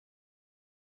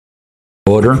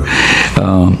order.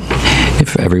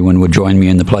 If everyone would join me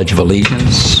in the Pledge of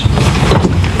Allegiance.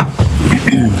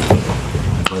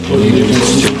 Pledge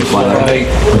allegiance to the flag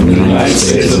of the United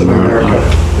States of America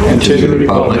and to the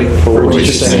republic for which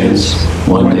it stands,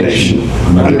 one nation,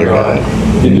 under God,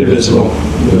 indivisible,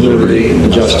 with liberty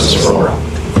and justice for all.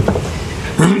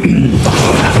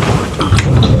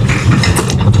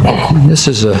 This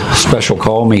is a special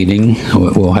call meeting.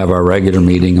 We'll have our regular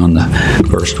meeting on the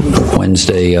first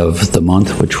Wednesday of the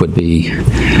month, which would be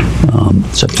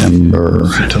September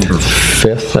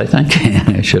 5th, I think.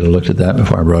 I should have looked at that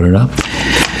before I brought it up.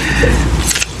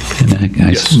 And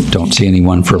I don't see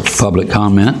anyone for public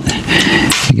comment.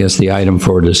 I guess the item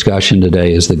for discussion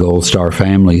today is the Gold Star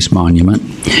Families Monument.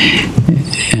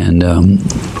 And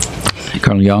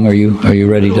Colonel Young, are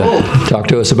you ready to talk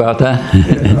to us about that?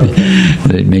 I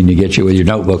didn't mean to get you with your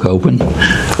notebook open.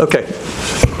 Okay.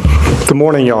 Good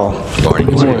morning, y'all.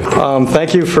 Good morning.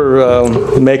 Thank you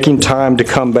for making time to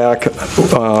come back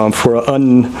for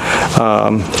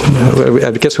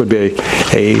I guess it would be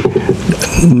a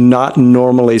not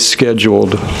normally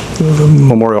scheduled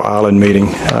Memorial Island meeting.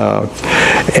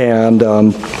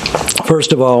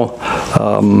 First of all,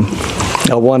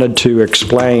 I wanted to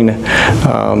explain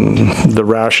the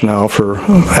rationale for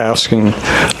asking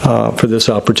for this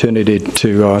opportunity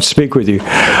to speak with you.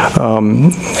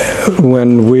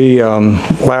 When we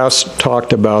last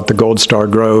talked about the Gold Star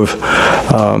Grove,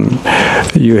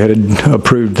 you had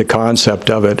approved the concept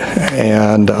of it,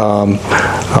 and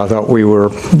I thought we were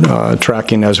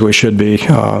tracking as we should be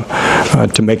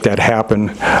to make that happen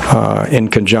in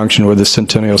conjunction with the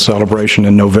centennial celebration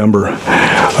in November.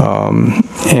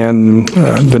 And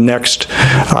the next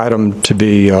item to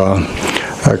be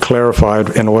clarified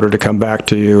in order to come back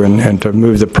to you and to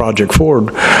move the project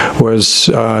forward was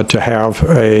to have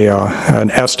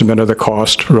an estimate of the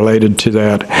cost related to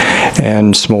that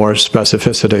and some more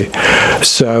specificity.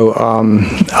 So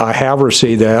I have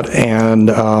received that, and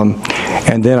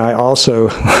then I also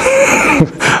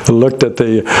looked at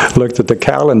the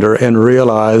calendar and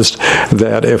realized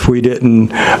that if we didn't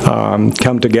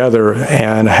come together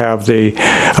and have the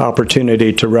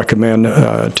opportunity to recommend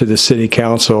to the City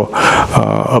Council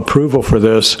approval for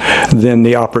this, then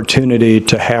the opportunity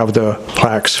to have the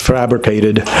plaques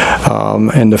fabricated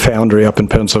in the foundry up in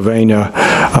Pennsylvania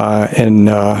in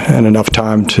enough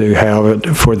time to have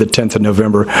it for the 10th of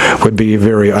November would be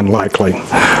very unlikely.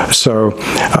 So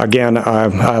again,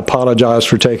 I apologize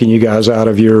for taking you guys out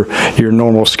of your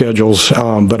normal schedules,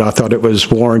 but I thought it was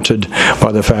warranted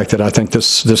by the fact that I think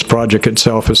this project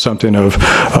itself is something of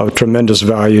tremendous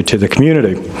value to the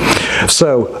community.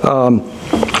 So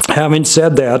having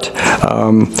said that,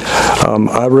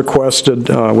 I requested,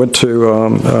 went to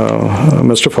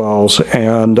Mr. Falls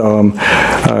and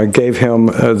gave him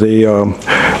the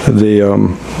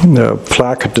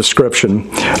plaque description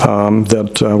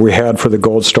that we had for the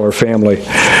Gold Star family.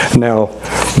 Now,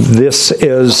 this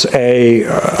is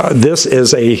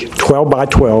a 12 by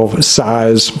 12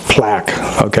 size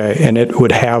plaque, okay, and it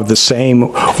would have the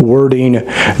same wording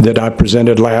that I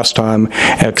presented last time,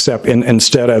 except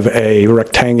instead of a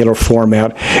rectangular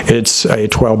format, it's a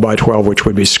 12 by 12, which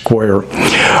would be square.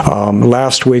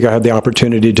 Last week, I had the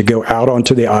opportunity to go out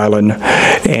onto the island,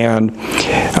 and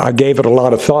I gave it a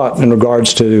lot of thought in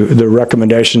regards to the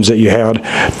recommendations that you had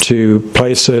to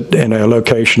place it in a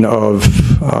location of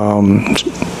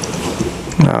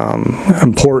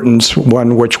importance,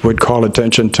 one which would call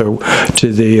attention to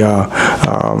the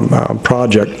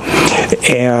project.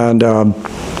 And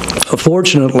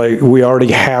fortunately, we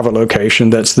already have a location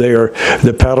that's there.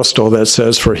 The pedestal that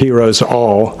says "For Heroes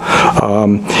All"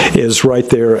 is right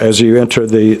there as you enter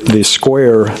the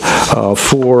square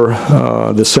for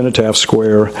the Cenotaph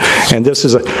Square, and this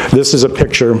is a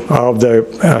picture of the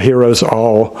Heroes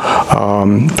All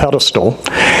pedestal.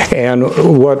 And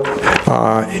what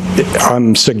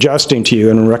I'm suggesting to you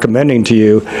and recommending to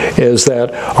you is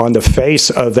that on the face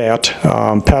of that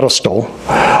pedestal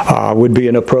would be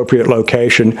an appropriate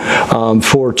location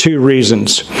for two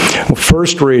reasons.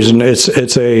 First reason,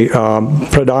 it's a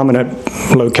predominant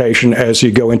location as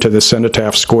you go into the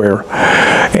Cenotaph Square,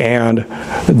 and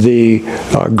the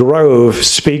grove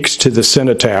speaks to the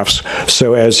cenotaphs.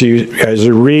 So as you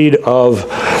read of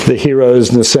the heroes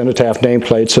and the cenotaph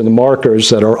nameplates and the markers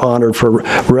that are honored for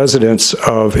residents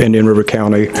of Indian River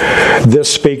County,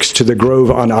 this speaks to the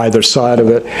grove on either side of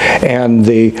it and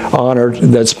the honor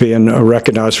that's being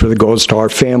recognized for the Gold Star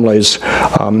families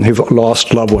who've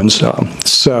lost loved ones.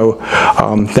 So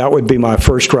that would be my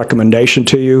first recommendation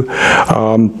to you.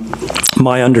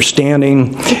 My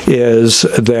understanding is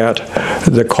that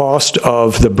the cost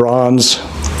of the bronze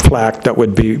plaque that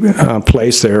would be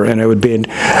placed there, and it would be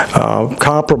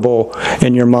comparable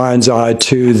in your mind's eye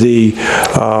to the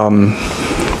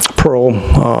Pearl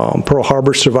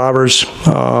Harbor survivors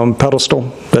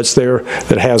pedestal that's there,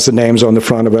 that has the names on the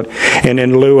front of it. And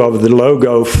in lieu of the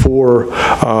logo for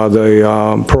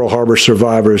the Pearl Harbor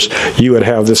survivors, you would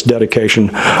have this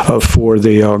dedication for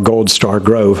the Gold Star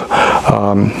Grove.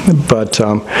 But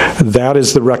that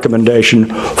is the recommendation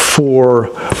for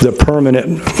the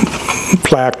permanent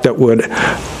plaque that would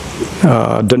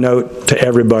denote to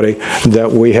everybody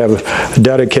that we have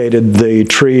dedicated the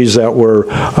trees that were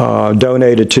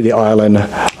donated to the island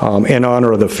in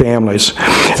honor of the families.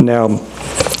 Now,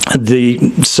 the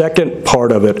second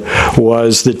part of it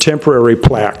was the temporary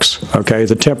plaques, okay?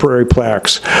 The temporary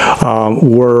plaques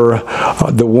were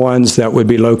the ones that would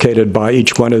be located by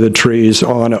each one of the trees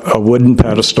on a wooden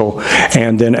pedestal,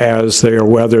 and then as they are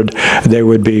weathered, they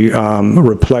would be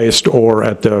replaced, or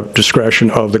at the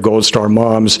discretion of the Gold Star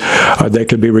moms, they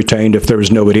could be retained if there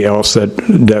was nobody else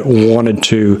that wanted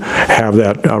to have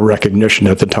that recognition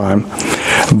at the time.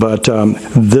 But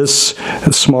this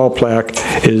small plaque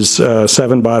is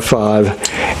 7 by 5,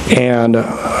 and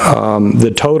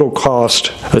the total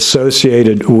cost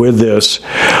associated with this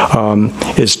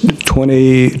is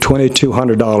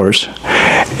 $2,200.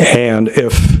 And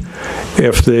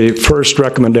if the first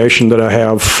recommendation that I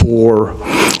have for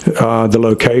the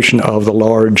location of the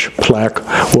large plaque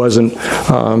wasn't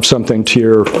something to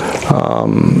your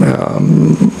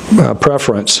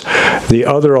preference, the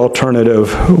other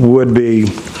alternative would be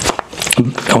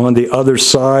on the other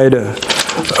side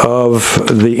of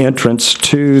the entrance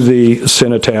to the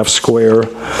Cenotaph Square,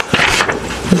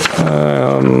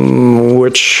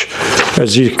 which,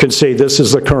 as you can see, this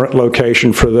is the current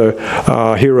location for the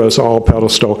Heroes All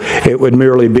pedestal. It would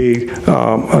merely be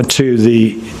to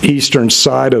the eastern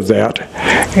side of that,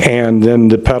 and then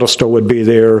the pedestal would be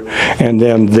there, and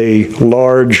then the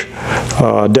large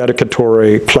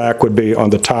dedicatory plaque would be on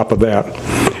the top of that.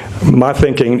 My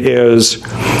thinking is,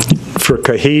 for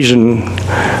cohesion,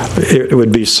 it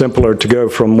would be simpler to go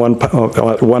from one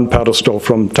pedestal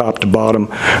from top to bottom,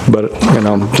 but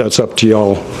that's up to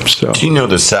y'all. So. Do you know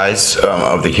the size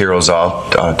of the Heroes All,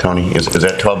 Tony? Is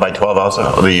that 12 by 12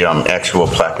 also, the actual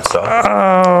plaque itself?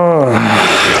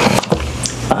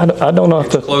 I don't know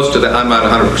if it's close to that. I'm not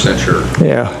 100% sure.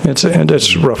 Yeah, it's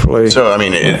roughly. So I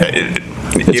mean,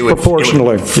 it's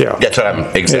proportionally. Yeah, that's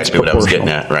what exactly what I was getting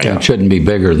at. Right. Yeah, it shouldn't be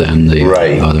bigger than the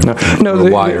other. No,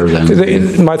 wider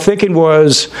than. My thinking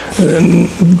was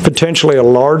potentially a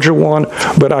larger one,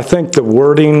 but I think the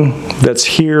wording that's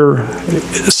here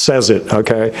says it.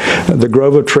 Okay, the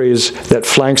grove of trees that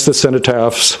flanks the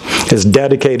cenotaphs is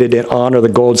dedicated in honor of the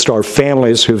Gold Star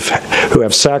families who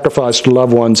have sacrificed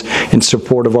loved ones in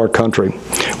support of our country.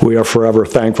 We are forever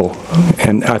thankful,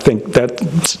 and I think that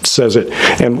says it.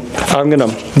 And I'm going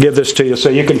to give this to you so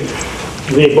you can.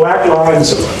 The black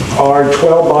lines are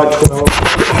 12 by 12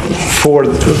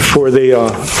 for the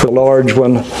large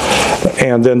one,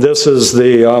 and then this is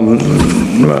the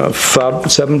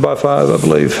 7 by 5, I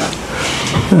believe.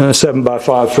 7 by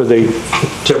 5 for the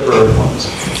temporary ones.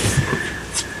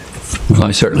 Well,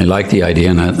 I certainly like the idea,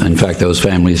 and in fact, those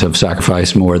families have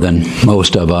sacrificed more than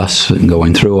most of us in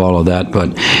going through all of that,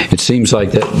 but it seems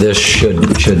like that this should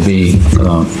be,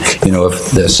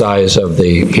 if the size of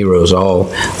the Heroes All,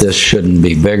 this shouldn't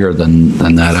be bigger than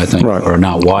that, I think, right. Or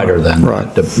not wider than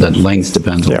that. That length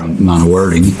depends on the amount of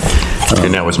wording.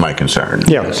 And that was my concern.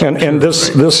 Yeah, and this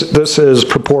is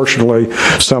proportionally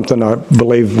something I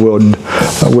believe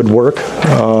would work,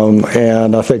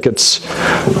 and I think it's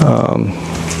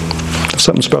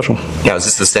something special. Yeah, is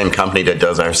this the same company that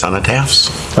does our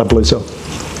cenotaphs? I believe so.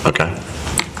 Okay.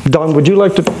 Don, would you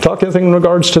like to talk anything in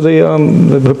regards to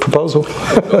the proposal?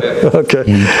 Okay.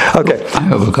 Okay. I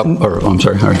have a couple. I'm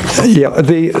sorry. All right. Yeah.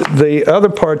 The other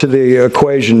part to the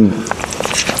equation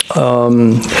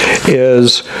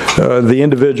is the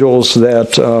individuals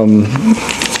that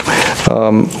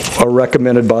are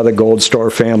recommended by the Gold Star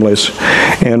families.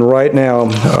 And right now,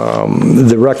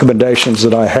 the recommendations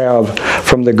that I have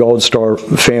from the Gold Star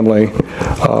family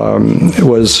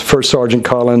was First Sergeant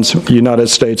Collins, United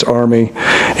States Army.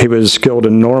 He was killed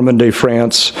in Normandy,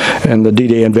 France, in the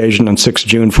D-Day invasion on 6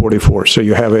 June 44. So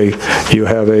you have a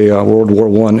World War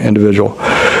I individual.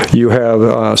 You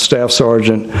have Staff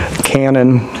Sergeant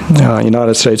Cannon,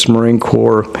 United States Marine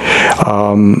Corps.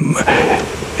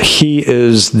 He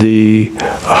is the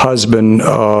husband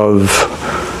of,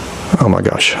 oh my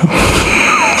gosh,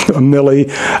 Millie,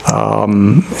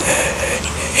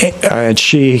 and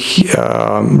she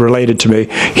related to me,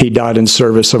 he died in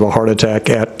service of a heart attack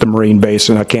at the Marine base,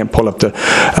 and I can't pull up the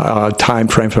time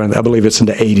frame for it. I believe it's in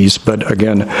the 80s, but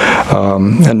again,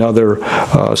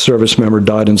 another service member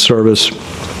died in service.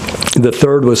 The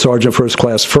third was Sergeant First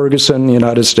Class Ferguson,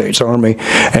 United States Army,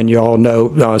 and you all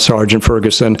know Sergeant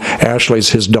Ferguson. Ashley's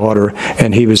his daughter,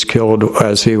 and he was killed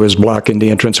as he was blocking the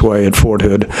entranceway at Fort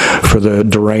Hood for the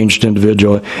deranged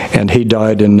individual, and he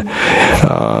died in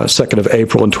 2nd of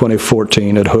April in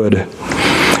 2014 at Hood.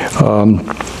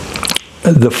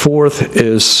 The fourth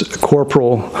is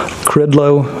Corporal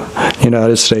Cridlow,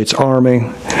 United States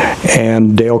Army,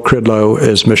 and Dale Cridlow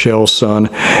is Michelle's son,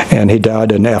 and he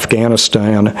died in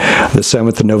Afghanistan the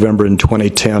 7th of November in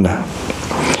 2010.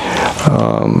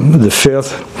 The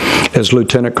fifth is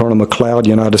Lieutenant Colonel McLeod,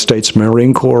 United States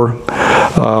Marine Corps.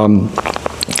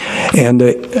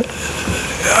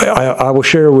 I will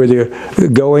share with you,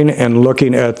 going and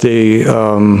looking at the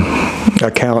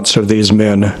accounts of these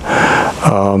men,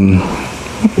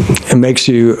 it makes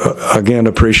you, again,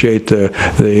 appreciate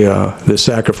the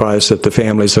sacrifice that the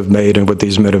families have made and what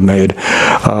these men have made.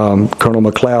 Colonel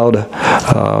McLeod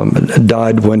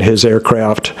died when his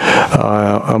aircraft,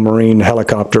 a Marine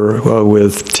helicopter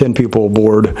with 10 people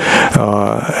aboard,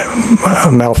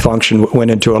 malfunctioned,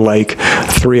 went into a lake.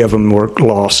 3 of them were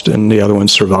lost, and the other one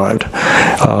survived.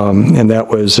 And that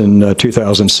was in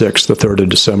 2006, the 3rd of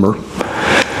December.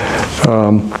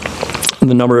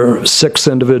 The number 6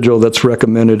 individual that's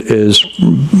recommended is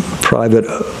Private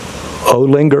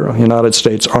Olinger, United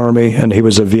States Army, and he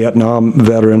was a Vietnam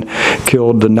veteran,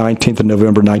 killed the 19th of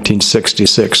November,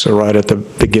 1966, so right at the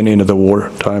beginning of the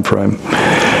war time frame.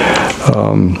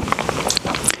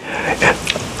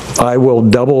 I will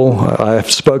double. I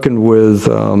have spoken with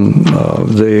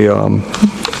the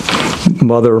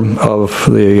mother of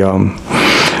the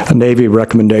Navy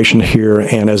recommendation here,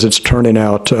 and as it's turning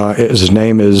out, his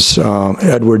name is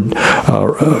Edward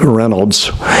Reynolds,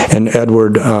 and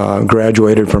Edward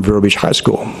graduated from Vero Beach High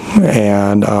School,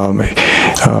 and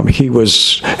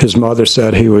his mother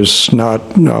said he was not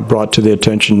brought to the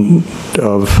attention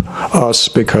of us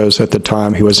because at the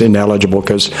time he was ineligible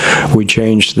because we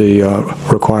changed the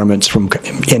requirements from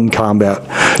in combat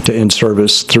to in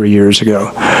service 3 years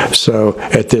ago. So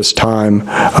at this time,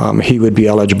 he would be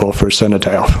eligible for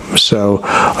cenotaph. So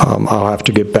I'll have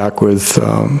to get back with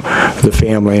the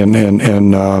family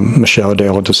and Michelle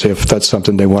Dale to see if that's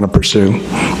something they want to pursue.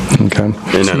 Okay.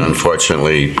 And then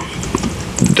unfortunately,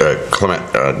 Clement,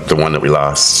 the one that we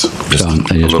lost just a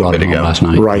little bit ago. Last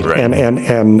night. Right.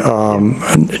 And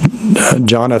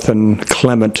Jonathan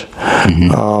Clement,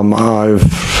 I've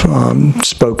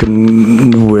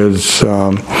spoken with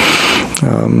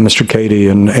Mr. Cady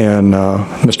and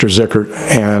Mr. Zickert,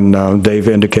 and they've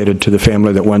indicated to the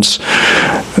family that once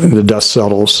the dust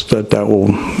settles, that will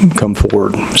come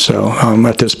forward. So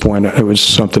at this point, it was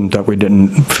something that we didn't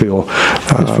feel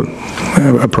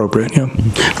appropriate. Yeah.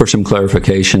 For some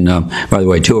clarification, by the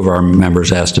way, 2 of our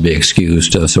members asked to be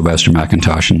excused, Sylvester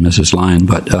McIntosh and Mrs. Lyon.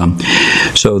 But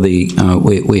so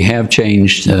we have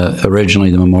changed.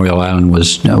 Originally, the Memorial Island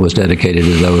was dedicated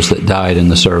to those that died in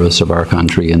the service of our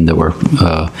country and that were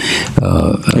died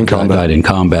in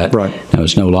combat. Right. Now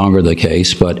it's no longer the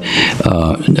case, but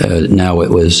now it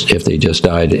was if they just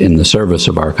died in the service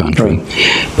of our country.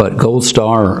 Right. But Gold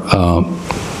Star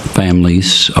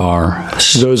families are...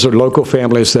 Those are local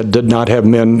families that did not have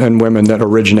men and women that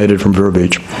originated from Vero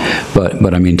Beach.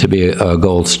 But I mean, to be a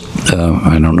Gold,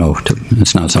 I don't know,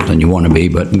 it's not something you want to be,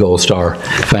 but Gold Star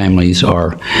families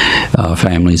are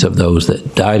families of those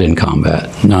that died in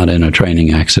combat, not in a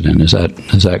training accident. Is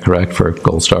that correct for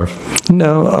Gold Star?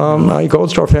 No,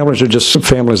 Gold Star families are just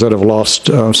families that have lost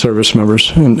service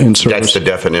members in service. That's the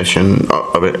definition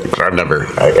of it.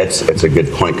 It's a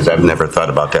good point because I've never thought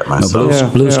about that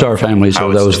myself. Blue Star families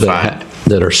are those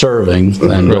that are serving,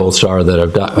 and Gold Star that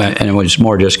have died. And it was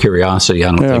more just curiosity.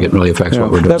 I don't think it really affects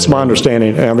what we're doing. That's my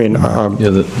understanding. I mean,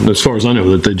 as far as I know,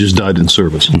 that they just died in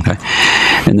service. Okay.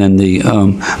 And then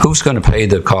who's going to pay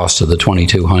the cost of the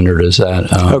 $2,200? Is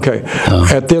that okay?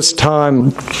 At this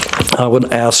time, I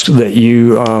would ask that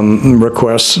you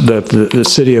request that the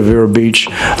City of Vero Beach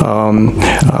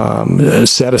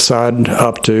set aside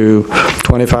up to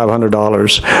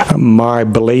 $2,500. My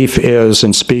belief is,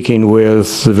 in speaking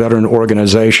with the veteran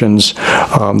organizations,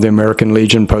 the American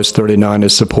Legion Post 39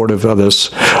 is supportive of this.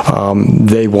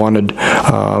 They wanted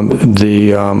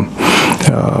the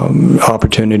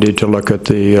opportunity to look at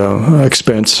the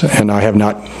expense, and I have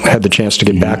not had the chance to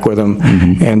get back with them.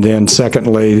 And then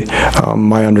secondly,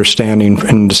 my understanding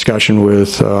in discussion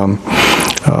with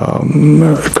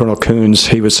Colonel Coons,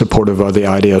 he was supportive of the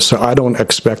idea. So I don't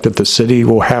expect that the city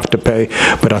will have to pay,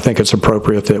 but I think it's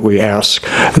appropriate that we ask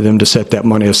them to set that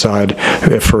money aside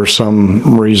if for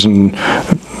some reason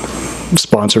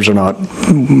sponsors are not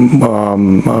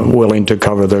willing to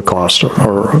cover the cost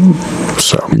or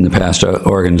so. In the past,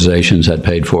 organizations had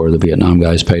paid for, the Vietnam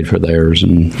guys paid for theirs,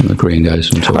 and the Korean guys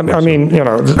and so forth. I mean, you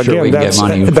know, again,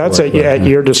 that's at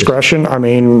your discretion. I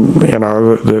mean, you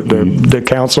know, the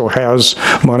council has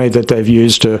money that they've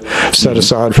used to set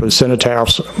aside for the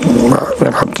cenotaphs.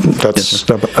 That's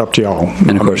up to y'all.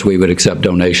 And of course, we would accept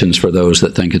donations for those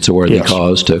that think it's a worthy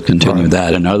cause to continue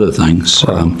that and other things.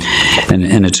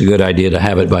 And it's a good idea to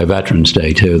have it by Veterans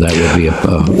Day, too. That would be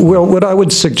well, what I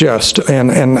would suggest,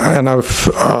 and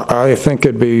I think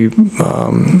it'd be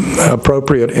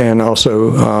appropriate and also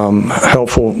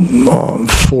helpful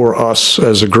for us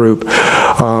as a group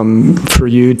for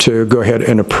you to go ahead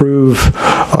and approve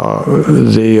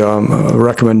the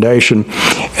recommendation.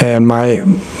 And my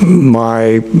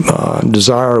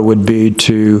desire would be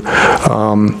to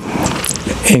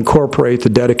incorporate the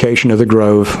dedication of the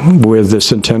Grove with the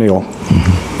centennial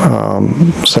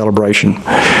celebration.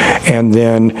 And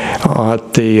then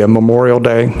at the Memorial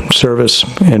Day service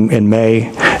in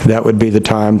May, that would be the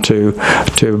time to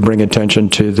bring attention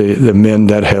to the men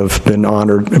that have been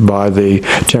honored by the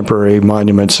temporary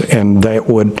monuments, and that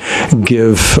would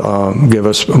give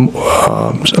us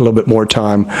a little bit more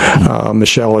time.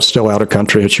 Michelle is still out of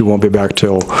country, and she won't be back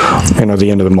till the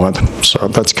end of the month. So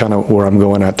that's kind of where I'm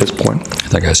going at this point. I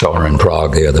think I saw her in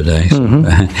Prague the other day.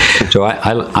 So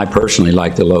I personally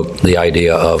like the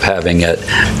idea of having it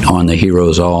on the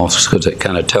Heroes Alls, because it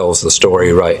kind of tells the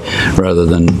story right, rather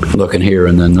than looking here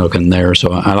and then looking there.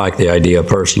 So I like the idea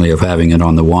personally of having it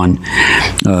on the one.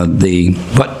 The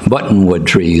buttonwood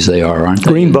trees they are, aren't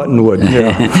they? Green buttonwood,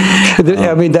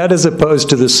 yeah. I mean, that is opposed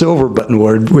to the silver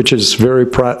buttonwood, which is very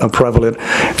prevalent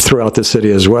throughout the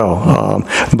city as well.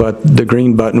 But the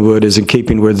green buttonwood is in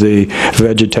keeping with the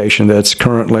vegetation that's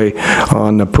currently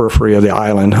on the periphery of the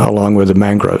island, along with the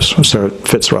mangroves. So it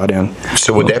fits right in.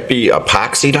 So would that be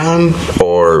epoxied on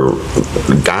or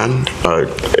done?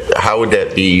 How would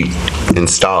that be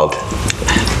installed?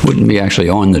 Wouldn't be actually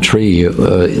on the tree.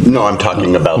 No, I'm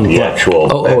talking about the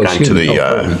actual onto the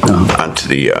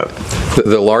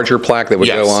larger plaque that would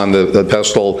go on the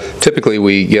pedestal. Typically,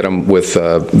 we get them with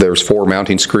there's 4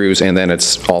 mounting screws, and then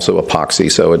it's also epoxy.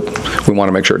 So we want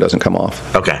to make sure it doesn't come off.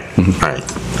 Okay. All right.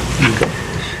 Okay.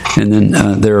 And then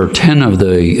there are 10 of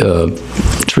the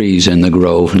trees in the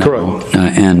grove now. Correct.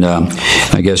 And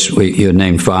I guess you had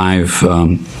named 5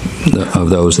 of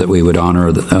those that we would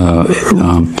honor.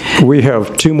 We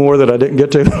have 2 more that I didn't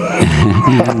get to.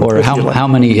 Or how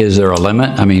many, is there a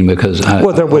limit? I mean, because...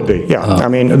 well, there would be, yeah. I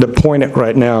mean, the point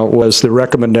right now was the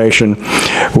recommendation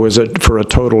was for a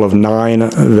total of 9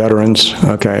 veterans.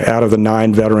 Okay, out of the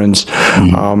 9 veterans,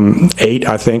 8,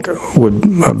 I think,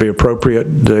 would be appropriate.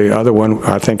 The other one,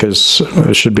 I think,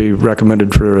 should be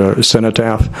recommended for a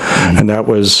cenotaph, and that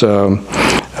was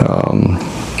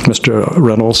Mr.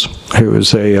 Reynolds, who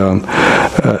is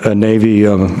a Navy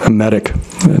medic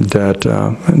that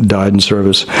died in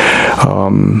service.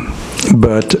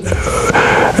 But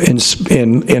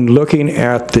in looking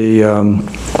at the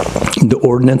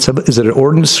ordinance, is it an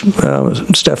ordinance,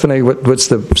 Stephanie? What's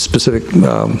the specific?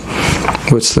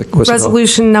 What's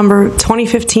resolution number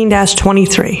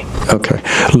 2015-23? Okay,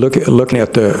 looking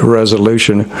at the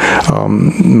resolution,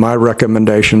 my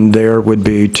recommendation there would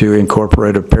be to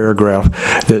incorporate a paragraph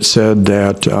that said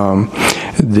that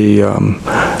the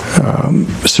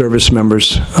service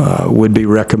members would be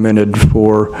recommended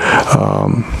for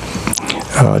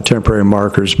temporary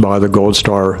markers by the Gold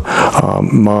Star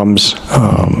Moms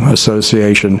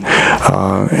Association,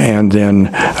 and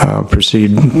then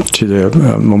proceed to the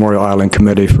Memorial Island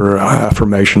Committee for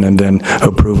affirmation and then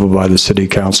approval by the City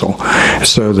Council,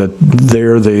 so that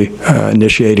they're the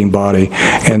initiating body,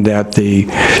 and that the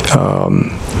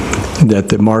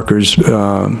markers,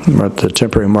 the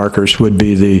temporary markers, would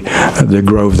be the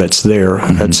grove that's there.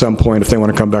 At some point, if they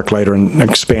want to come back later and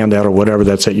expand that or whatever,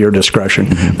 that's at your discretion.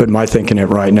 But my thinking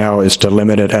right now is to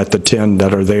limit it at the 10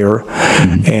 that are there,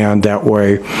 and that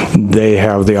way they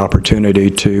have the opportunity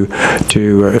to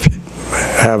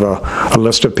have a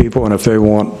list of people, and if they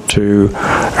want to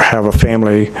have a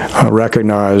family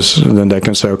recognized, then they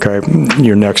can say, okay,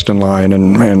 you're next in line,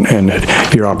 and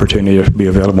your opportunity to be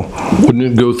available. Wouldn't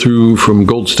it go through from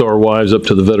Gold Star Wives up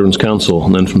to the Veterans Council,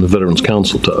 and then from the Veterans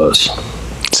Council to us?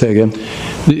 Say again?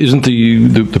 Isn't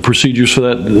the procedures for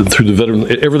that through the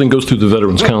veteran, everything goes through the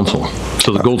Veterans Council?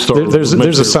 So the Gold Star...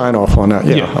 There's a sign-off on that,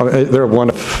 yeah. They're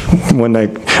when they,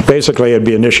 basically it'd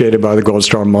be initiated by the Gold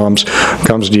Star moms,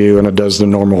 comes to you, and it does the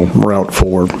normal route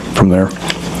forward from there.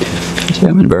 See,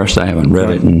 I'm embarrassed I haven't read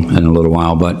it in a little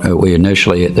while, but we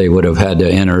initially, they would have had to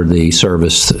enter the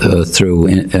service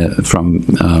from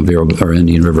Vero or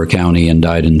Indian River County and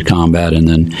died in combat and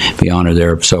then be honored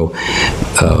there. So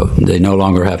they no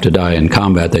longer have to die in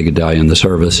combat. They could die in the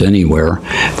service anywhere.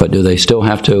 But do they still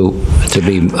have to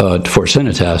be, for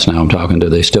Civitas now I'm talking, do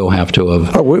they still have to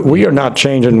have... We are not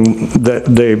changing,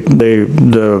 the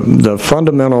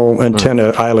fundamental intent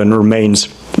of island remains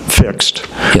fixed.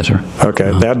 Yes, sir.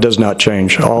 Okay, that does not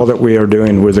change. All that we are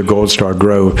doing with the Gold Star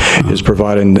Grove is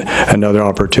providing another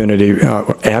opportunity,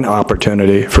 an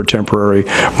opportunity for temporary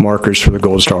markers for the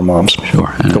Gold Star moms.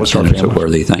 Sure, Gold Star it's a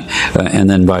worthy thing. And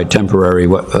then by temporary,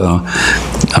 what?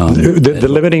 The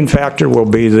limiting factor will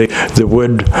be the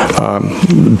wood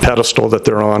pedestal that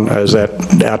they're on as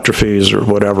that atrophies or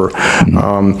whatever.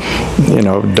 You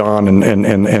know, Don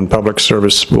and Public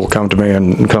Service will come to me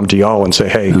and come to y'all and say,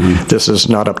 hey, this is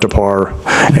not up to par,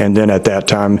 and then at that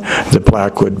time the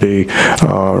plaque would be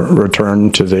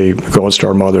returned to the Gold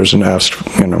Star mothers and asked,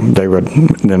 you know, they would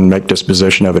then make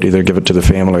disposition of it, either give it to the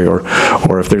family or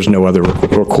if there's no other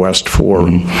request for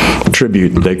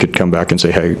tribute, they could come back and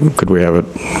say, hey, could we have it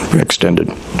extended?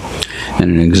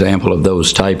 And an example of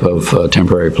those type of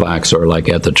temporary plaques are like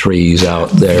at the trees out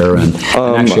there, and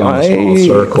actually on a small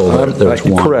circle, there's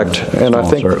one. Correct, and I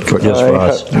think just for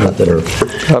us that are.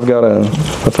 I've got I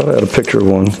thought I had a picture of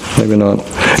one, maybe not,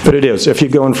 but it is. If you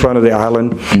go in front of the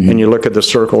island and you look at the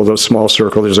circle, the small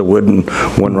circle, there's a wooden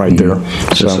one right there.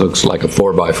 So this looks like a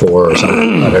 4x4 or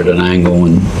something, at an angle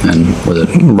and with it.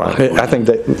 Right, I think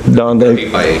that Don, they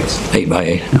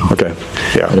 8x8. No. Okay,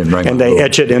 yeah, and they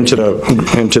etch it into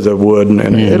the wood.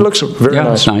 And it looks very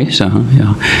nice. Yeah, it's nice,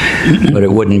 yeah. But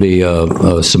it wouldn't be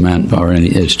a cement or any,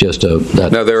 it's just a...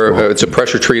 No, it's a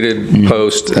pressure-treated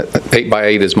post.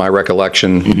 8x8 is my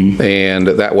recollection, and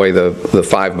that way the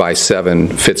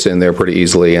 5x7 fits in there pretty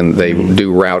easily, and they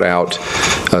do route out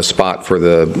a spot for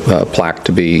the plaque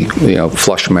to be, you know,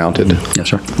 flush mounted. Yes,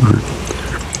 sir. All right.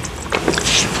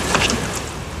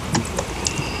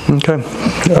 Okay,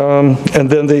 and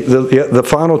then the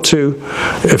final two,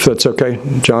 if that's okay,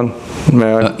 John,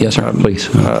 may I? Yes, sir, please.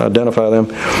 Identify them,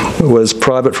 was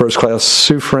Private First Class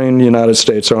Sufrain, United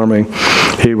States Army.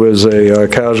 He was a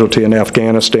casualty in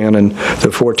Afghanistan in the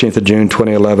 14th of June,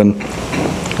 2011.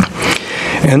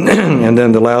 And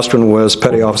then the last one was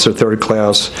Petty Officer Third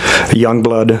Class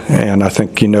Youngblood, and I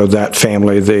think you know that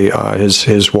family.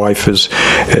 His wife is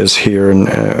here,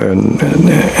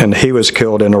 and he was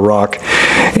killed in Iraq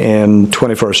in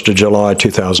 21st of July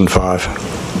 2005.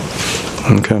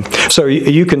 Okay, so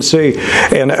you can see,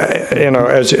 and you know,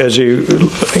 as you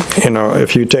know,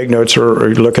 if you take notes or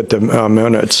you look at the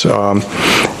minutes,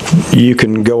 you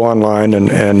can go online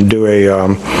and do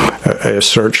a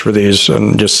search for these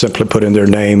and just simply put in their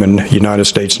name and United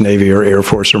States Navy or Air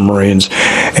Force or Marines,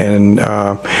 and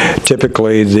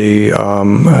typically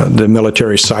the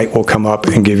military site will come up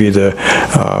and give you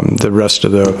the rest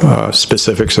of the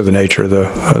specifics of the nature of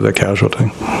the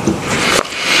casualty.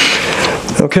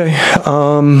 Okay,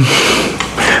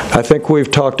 I think we've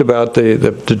talked about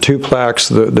the two plaques,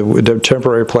 the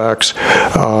temporary plaques,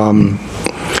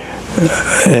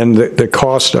 and the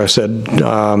cost. I said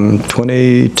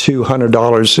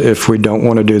 $2,200 if we don't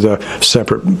want to do the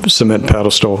separate cement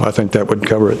pedestal. I think that would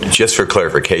cover it. Just for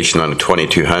clarification on the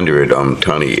 $2,200,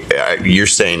 Tony, you're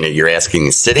saying that you're asking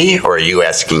the city, or are you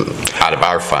asking out of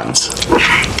our funds?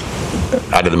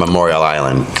 Out of the Memorial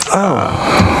Island.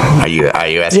 Are you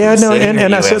asking the city? Yeah, no,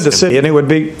 and I said the city, and it would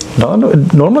be, no,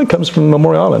 it normally comes from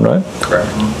Memorial Island, right? Correct.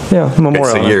 Yeah, Memorial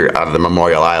Island. So you're out of the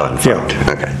Memorial Island fund?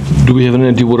 Yeah. Okay. Do we have an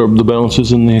idea what are the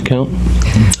balances in the account?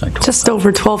 Just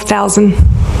over 12,000.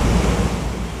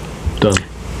 Done.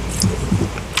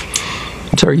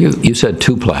 Sir, you said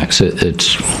two plaques.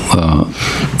 It's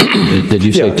did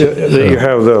you say two? You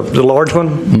have the large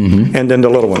one and then the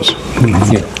little ones.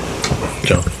 Yeah.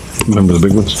 John, remember the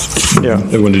big ones? Yeah.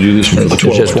 They wanted to do this for the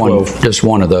 12 just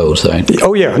one of those, right?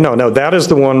 Oh, yeah, no, that is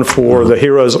the one for the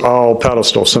Heroes All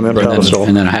pedestal, cement pedestal.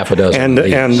 And then a half a dozen.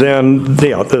 And then,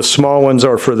 the small ones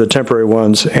are for the temporary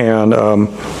ones, and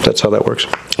that's how that works.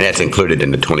 And that's included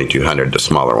in the $2,200, the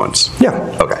smaller ones? Yeah.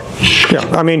 Okay. Yeah,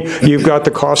 I mean, you've got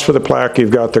the cost for the plaque,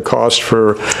 you've got the cost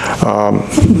for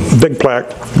big plaque,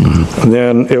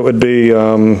 then it would be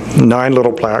 9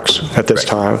 little plaques at this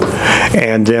time,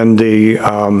 and then the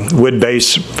wood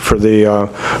base for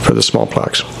the small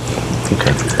plaques.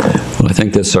 Okay. Well, I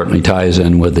think this certainly ties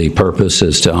in with the purpose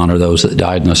is to honor those that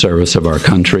died in the service of our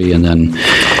country, and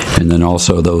then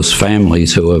also those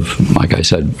families who have, like I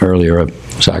said earlier, have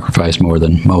sacrificed more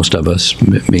than most of us,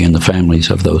 being the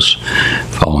families of those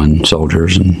fallen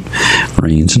soldiers and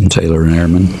Marines and sailor and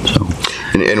airmen. So.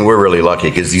 And we're really lucky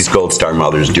because these Gold Star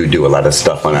mothers do a lot of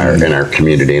stuff in our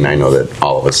community, and I know that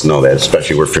all of us know that.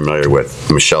 Especially we're familiar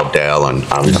with Michelle Dell and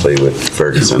obviously with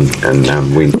Ferguson, and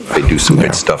they do some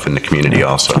good stuff in the community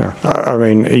also. Yeah. I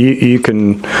mean, you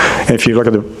can, if you look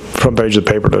at the front page of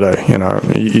the paper today,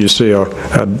 you see a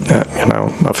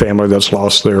family that's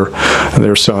lost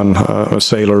their son, a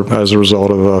sailor, as a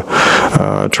result of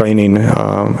a training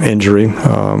injury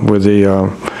with the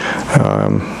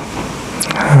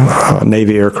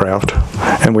Navy aircraft,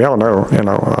 and we all know,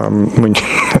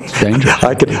 Dangerous.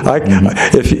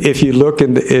 if you look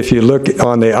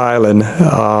on the island,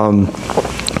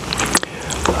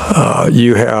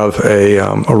 you have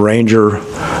a ranger.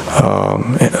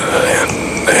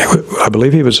 I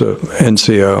believe he was a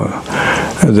NCO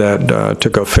that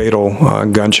took a fatal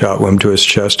gunshot wound to his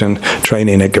chest in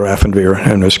training at Grafenwehr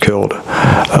and was killed.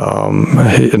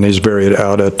 And he's buried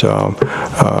out at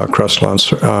Crestlawn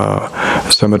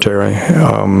Cemetery.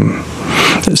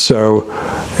 So,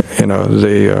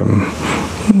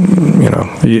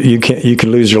 you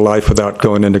can lose your life without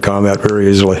going into combat very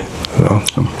easily. So.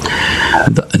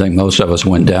 I think most of us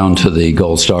went down to the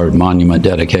Gold Star Monument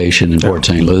dedication in Port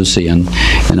St. Lucie, and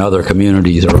other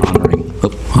communities are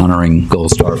honoring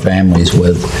Gold Star families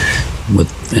with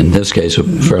in this case, a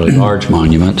fairly large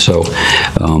monument. So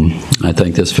I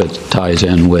think this ties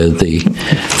in with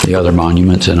the other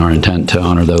monuments and our intent to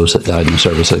honor those that died in the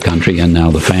service of the country and now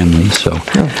the families. So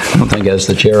I don't think as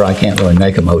the chair I can't really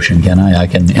make a motion, can I? I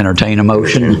can entertain a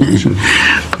motion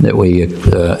that we,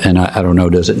 and I don't know,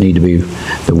 does it need to be,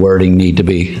 the wording need to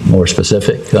be more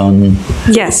specific on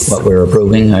Yes. what we're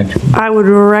approving? I would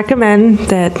recommend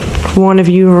that one of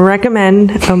you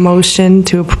recommend a motion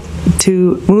to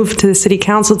move to the City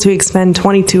Council to expend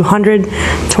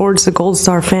 $2,200 towards the Gold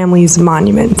Star Family's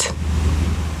monument.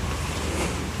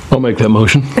 I'll make that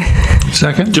motion.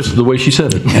 Second? Just the way she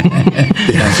said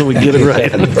it. So we get it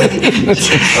right.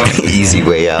 Easy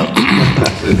way out.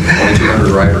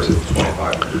 2,200, right, or is it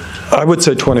 2,500? I would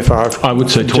say 25. I would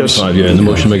say 25, yeah, and the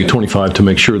motion make it 25 to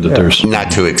make sure that there's...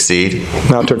 Not to exceed.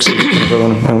 Not to exceed.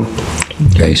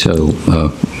 Okay, so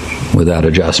with that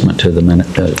adjustment to the minute,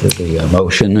 the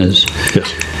motion is...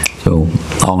 Yes. So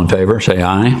all in favor, say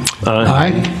aye.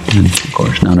 Aye. And of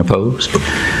course, none opposed.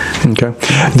 Okay.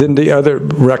 Then the other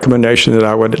recommendation that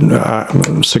I would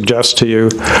suggest to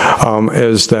you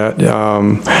is that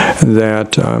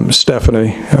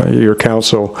Stephanie, your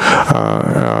council,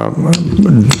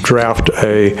 draft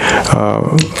a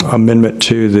amendment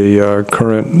to the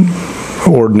current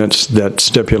ordinance that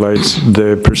stipulates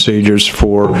the procedures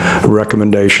for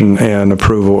recommendation and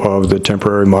approval of the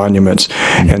temporary monuments,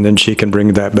 and then she can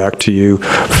bring that back to you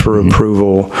for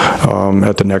approval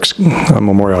at the next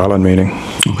Memorial Island meeting.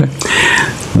 Okay.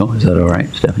 Well, is that all right,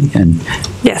 Stephanie? And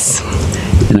Yes.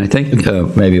 And I think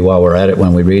maybe while we're at it,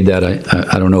 when we read that,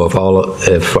 I don't know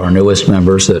if our newest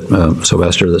members, that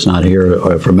Sylvester that's not here,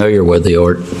 are familiar with the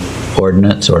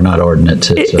ordinance or not ordinance.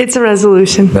 It's a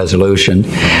resolution. Resolution,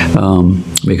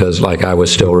 because like I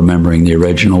was still remembering the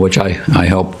original, which I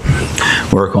helped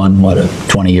work on,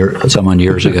 20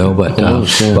 years ago, but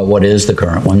what is the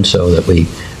current one, so that we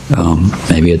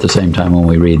maybe at the same time when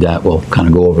we read that, we'll kind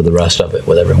of go over the rest of it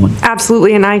with everyone.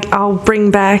 Absolutely, and I'll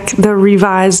bring back the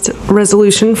revised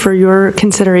resolution for your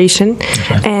consideration.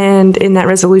 Okay. And in that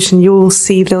resolution, you will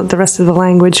see the rest of the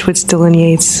language which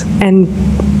delineates, and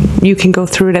you can go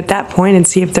through it at that point and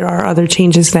see if there are other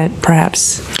changes that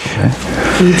perhaps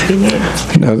need to be made.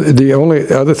 Now, the only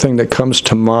other thing that comes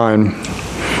to mind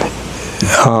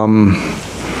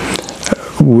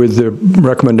with the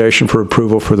recommendation for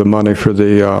approval for the money for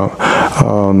the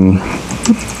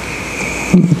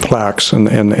plaques and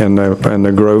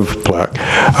the Grove plaque,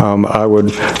 I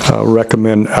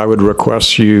would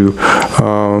request you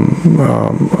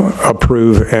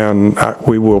approve, and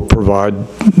we will provide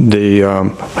the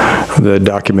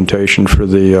documentation for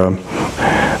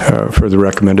the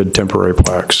recommended temporary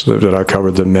plaques that I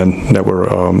covered, the men that were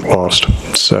lost.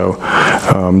 So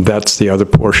that's the other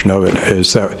portion of it,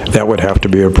 is that would have to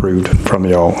be approved from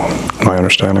y'all, my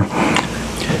understanding.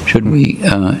 Should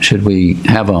we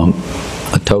have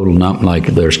a total number, like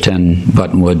there's 10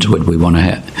 Buttonwoods, would we want to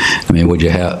have, I mean, would you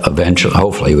have eventually,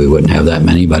 hopefully we wouldn't have that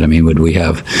many, but I mean, would we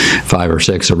have 5 or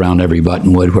 6 around every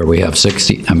Buttonwood where we have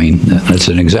 60? I mean, that's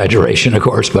an exaggeration, of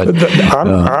course, but.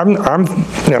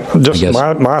 Just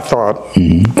my thought,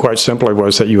 quite simply,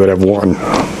 was that you would have one,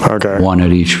 okay? One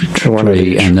at each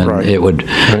tree, and then it would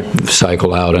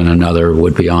cycle out and another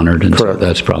would be honored, and so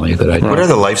that's probably a good idea. What are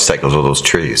the life cycles of those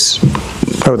trees?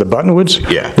 Oh, the Buttonwoods?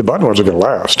 Yeah. The Buttonwoods are going to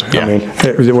last. Yeah. I mean,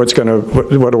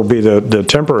 what will be the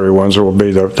temporary ones will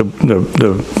be the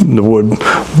wood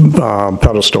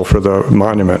pedestal for the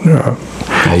monument.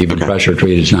 Even pressure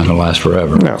treated is not going to last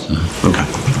forever. No. So.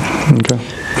 Okay.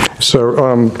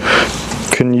 So,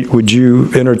 would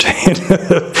you entertain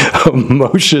a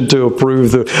motion to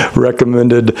approve the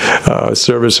recommended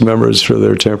service members for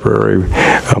their temporary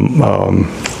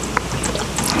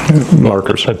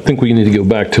markers? I think we need to go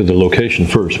back to the location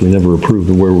first. We never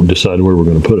approved decided where we're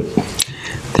going to put it.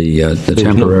 The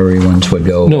temporary ones would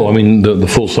go. No, I mean the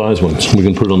full-size ones. We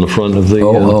can put it on the front of the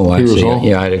I Heroes see. Hall.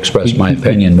 Yeah, I'd expressed my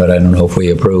opinion, but I don't know if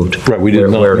we approved. Right, we did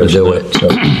not where to do mention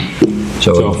it.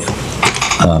 So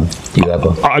do you have a?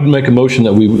 I'd make a motion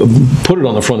that we put it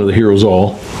on the front of the Heroes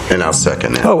Hall. And I'll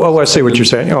second that. Oh, I see what you're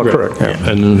saying. Oh, correct. Yeah.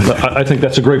 And I think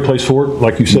that's a great place for it,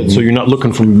 like you said, so you're not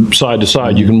looking from side to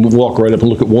side. You can walk right up and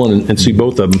look at one and see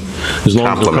both of them, as long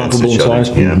as they're Complements comparable in each other,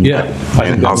 size. yeah. I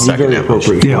think And I'll that would be second very that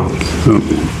motion.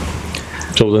 appropriate.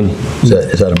 So then, Is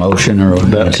that a motion or a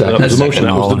second? that was a motion.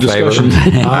 That was All the in favor?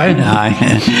 discussion.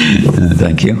 Aye.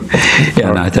 Thank you. Yeah,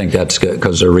 and I think that's good,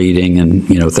 because they're reading and,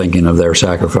 thinking of their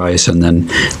sacrifice, and then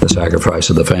the sacrifice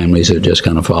of the families, it just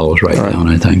kind of follows right down,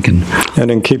 I think. And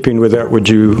in keeping with that, would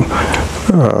you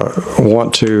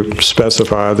want to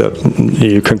specify that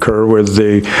you concur with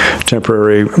the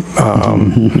temporary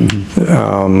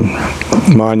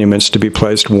monuments to be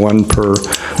placed, one per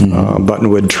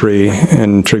Buttonwood tree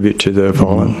in tribute to the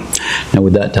fallen? Now,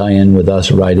 would that tie in with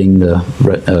us writing the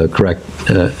correct,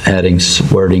 adding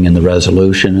wording in the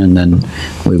resolution, and then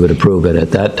we would approve it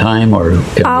at that time, or?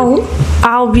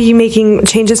 I'll be making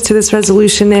changes to this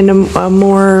resolution in a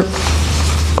more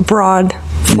broad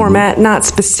format, not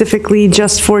specifically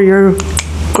just for your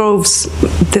groves,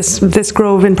 this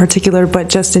grove in particular, but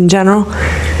just in general.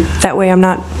 That way I'm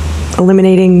not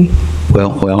eliminating.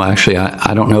 Well, actually,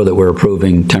 I don't know that we're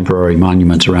approving temporary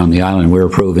monuments around the island. We're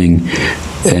approving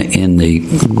in the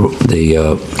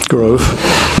Grove.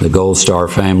 The Gold Star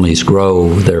Family's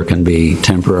Grove, there can be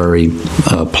temporary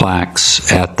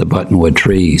plaques at the Buttonwood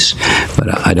trees.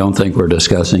 But I don't think we're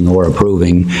discussing or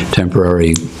approving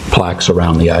temporary plaques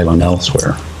around the island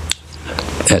elsewhere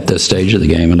at this stage of the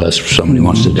game, unless somebody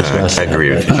wants to discuss I that. agree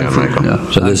with you, John Michael.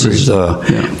 Yeah. So this is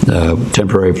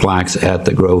temporary plaques at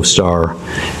the Grove Star,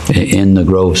 in the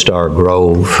Grove Star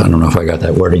Grove. I don't know if I got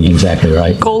that wording exactly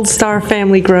right. Gold Star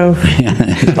Family Grove.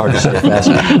 It's hard to say fast.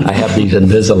 I have these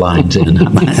Invisaligns in.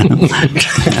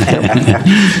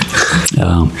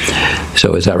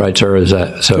 So is that right, sir? Is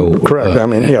that so? Correct. I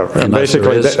mean, yeah.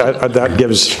 Basically, that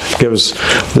gives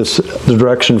this the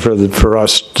direction for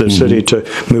us, the city, to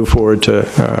move forward to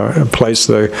place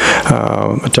the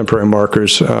temporary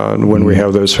markers when we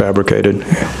have those fabricated.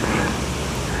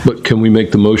 But can we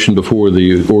make the motion before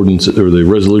the ordinance or the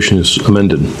resolution is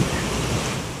amended?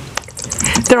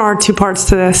 There are two parts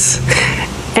to this,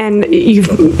 and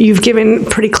you've given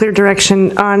pretty clear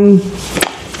direction on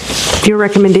your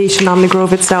recommendation on the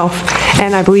Grove itself,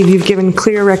 and I believe you've given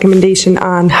clear recommendation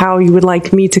on how you would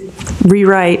like me to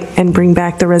rewrite and bring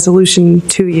back the resolution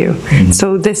to you.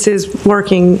 So this is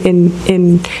working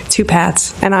in two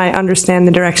paths, and I understand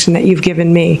the direction that you've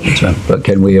given me. So, but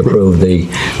can we approve the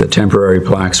temporary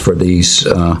plaques for these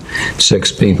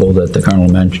 6 people that the Colonel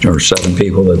mentioned, or 7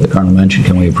 people that the Colonel mentioned?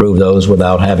 Can we approve those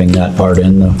without having that part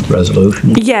in the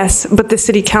resolution? Yes, but the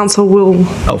City Council will.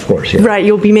 Of course, yeah. Right,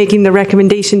 you'll be making the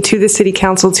recommendation to the City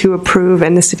Council to approve,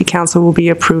 and the City Council will be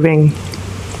approving.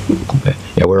 Okay.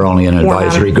 Yeah, we're only an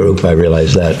advisory group, I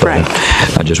realize that. But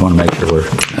Right. I just want to make sure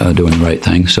we're doing the right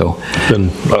thing, so.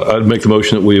 Then I'd make the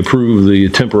motion that we approve the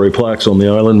temporary plaques on the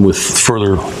island with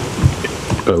further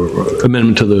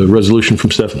amendment to the resolution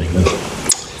from Stephanie.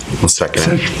 We'll second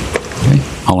it. Okay.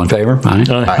 All in favor? Aye.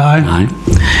 Aye. Aye.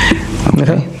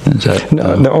 Okay. Is that,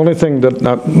 The only thing that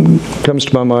comes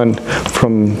to my mind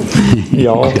from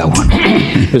y'all, I've got one.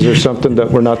 is there something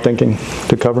that we're not thinking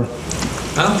to cover?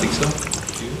 I don't think so.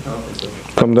 I don't think so.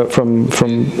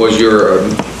 From Was your,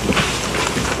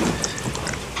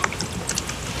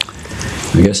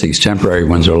 I guess these temporary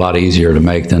ones are a lot easier to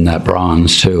make than that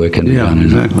bronze, too. It can be done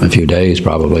in a few days,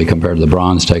 probably, compared to the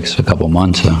bronze takes a couple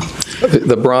months.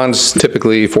 The bronze,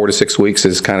 typically 4 to 6 weeks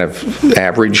is kind of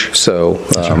average, so,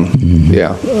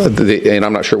 yeah. And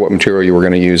I'm not sure what material you were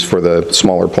going to use for the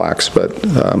smaller plaques, but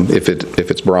if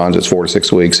it's bronze, it's 4 to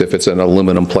 6 weeks. If it's an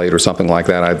aluminum plate or something like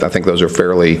that, I think those are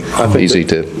fairly easy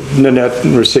to... Nanette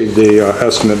received the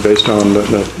estimate based on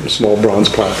the small bronze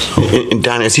plaques. And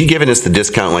Don, has he given us the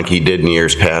discount like he did in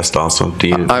years past also?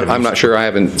 I'm not sure. I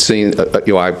haven't seen,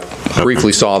 I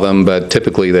briefly saw them, but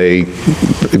typically they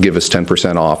give us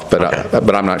 10% off,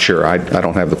 but I'm not sure. I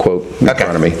don't have the quote in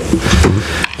front of me.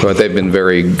 But they've been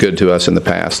very good to us in the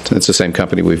past. It's the same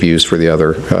company we've used for the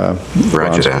other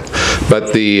bronze.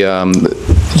 But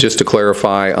just to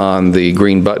clarify on the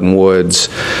green buttonwoods,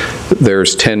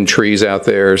 there's 10 trees out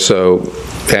there, so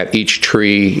at each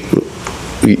tree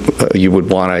you would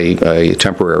want a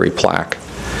temporary plaque.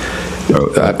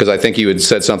 Because I think you had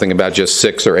said something about just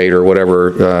 6 or 8 or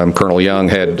whatever Colonel Young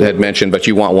had mentioned, but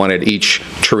you want one at each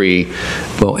tree.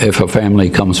 Well, if a family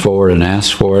comes forward and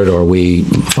asks for it, or we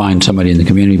find somebody in the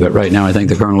community, but right now I think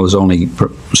the Colonel has only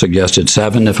suggested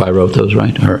 7, if I wrote those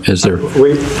right, or is there?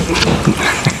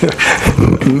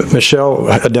 Michelle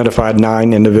identified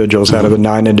 9 individuals. Out of the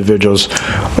 9 individuals,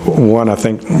 1 I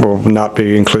think will not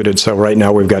be included, so right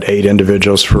now we've got 8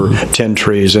 individuals for 10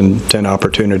 trees and 10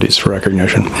 opportunities for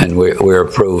recognition. And we're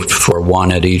approved for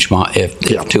 1 at each month. If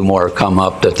 2 more come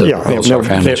up, that the families.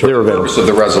 They're available. So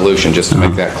the resolution, just to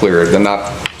make that clear, they're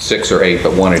not 6 or 8,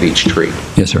 but 1 at each tree.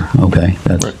 Yes, sir. Okay.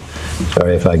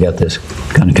 Sorry if I get this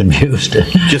kind of confused.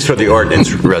 Just for the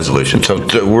ordinance resolution. So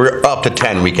we're up to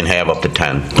 10, we can have up to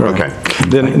 10. Right. Okay.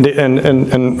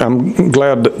 And I'm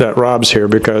glad that Rob's here,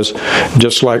 because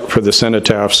just like for the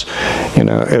cenotaphs,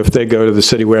 if they go to the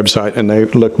city website and they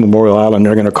look Memorial Island,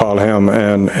 they're going to call him,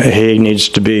 and he needs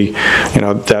to be,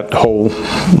 that whole,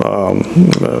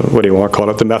 what do you want to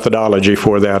call it, the methodology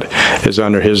for that is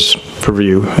under his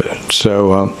purview.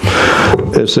 So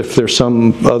as if there's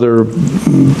some other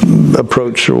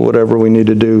approach or whatever we need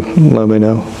to do, let me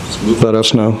know. Let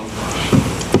us know.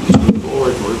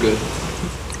 We're good.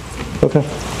 Okay.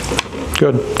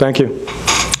 Good. Thank you.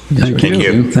 Thank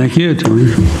you. Thank you,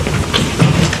 Tony.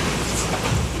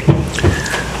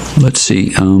 Let's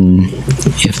see,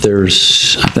 if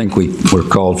there's, I think we're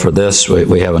called for this.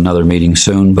 We have another meeting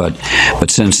soon, but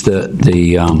since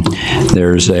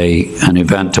there's an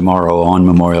event tomorrow on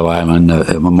Memorial Island,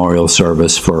 a memorial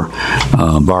service for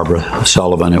Barbara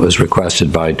Sullivan. It was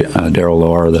requested by Darrell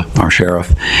Lohr, our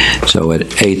sheriff. So at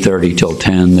 8:30 till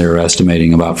 10, they're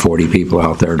estimating about 40 people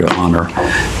out there to honor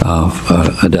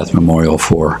a death memorial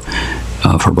for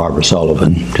Barbara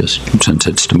Sullivan, just since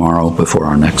it's tomorrow before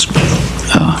our next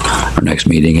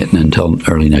meeting until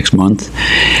early next month.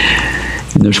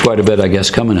 And there's quite a bit, I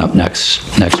guess, coming up next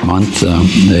month.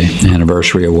 The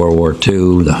anniversary of World War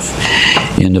II, the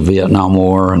end of Vietnam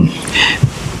War, and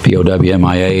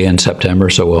POW-MIA in September,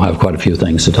 so we'll have quite a few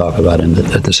things to talk about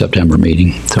at the September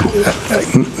meeting. So.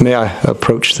 May I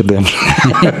approach the bench?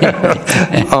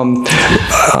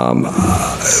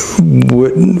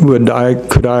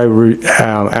 Could I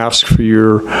ask for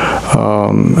your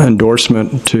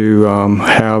endorsement to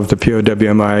have the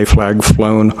POW-MIA flag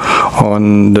flown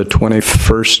on the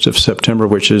 21st of September,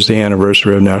 which is the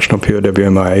anniversary of National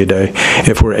POW-MIA Day,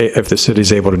 if the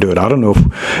city's able to do it? I don't know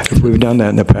if we've done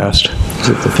that in the past. Is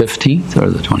it the 15th or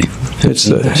the 25th? It's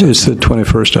the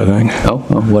 21st, I think. Oh,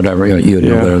 whatever. You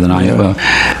know better than I.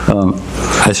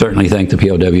 I certainly think the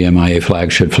POW-MIA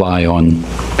flag should fly on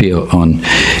POW-MIA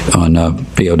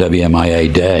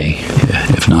Day,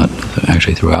 if not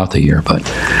actually throughout the year. But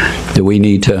do we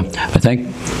need to? I think.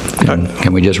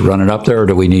 Can we just run it up there, or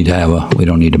do we need to have we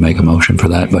don't need to make a motion for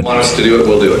that? But if you want us to do it,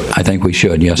 we'll do it. I think we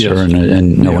should, yes, sir.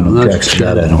 And no one objects to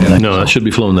that, I don't think. No, that should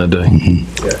be flown that day. Mm-hmm.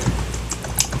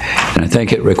 And I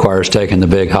think it requires taking the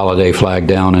big holiday flag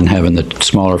down and having the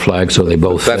smaller flag so they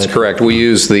both That's fit. correct. We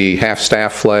use the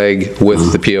half-staff flag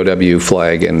with the POW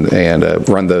flag and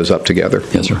run those up together.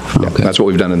 Yes, sir. Okay. That's what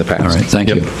we've done in the past. All right, thank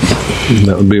you.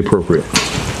 That would be appropriate.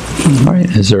 All right,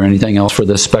 is there anything else for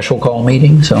this special call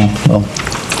meeting? So, well,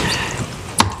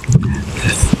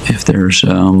 if there's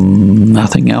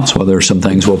nothing else, well, there's some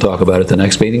things we'll talk about at the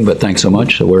next meeting, but thanks so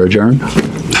much. So we're adjourned.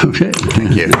 Okay.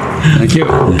 Thank you. Thank you.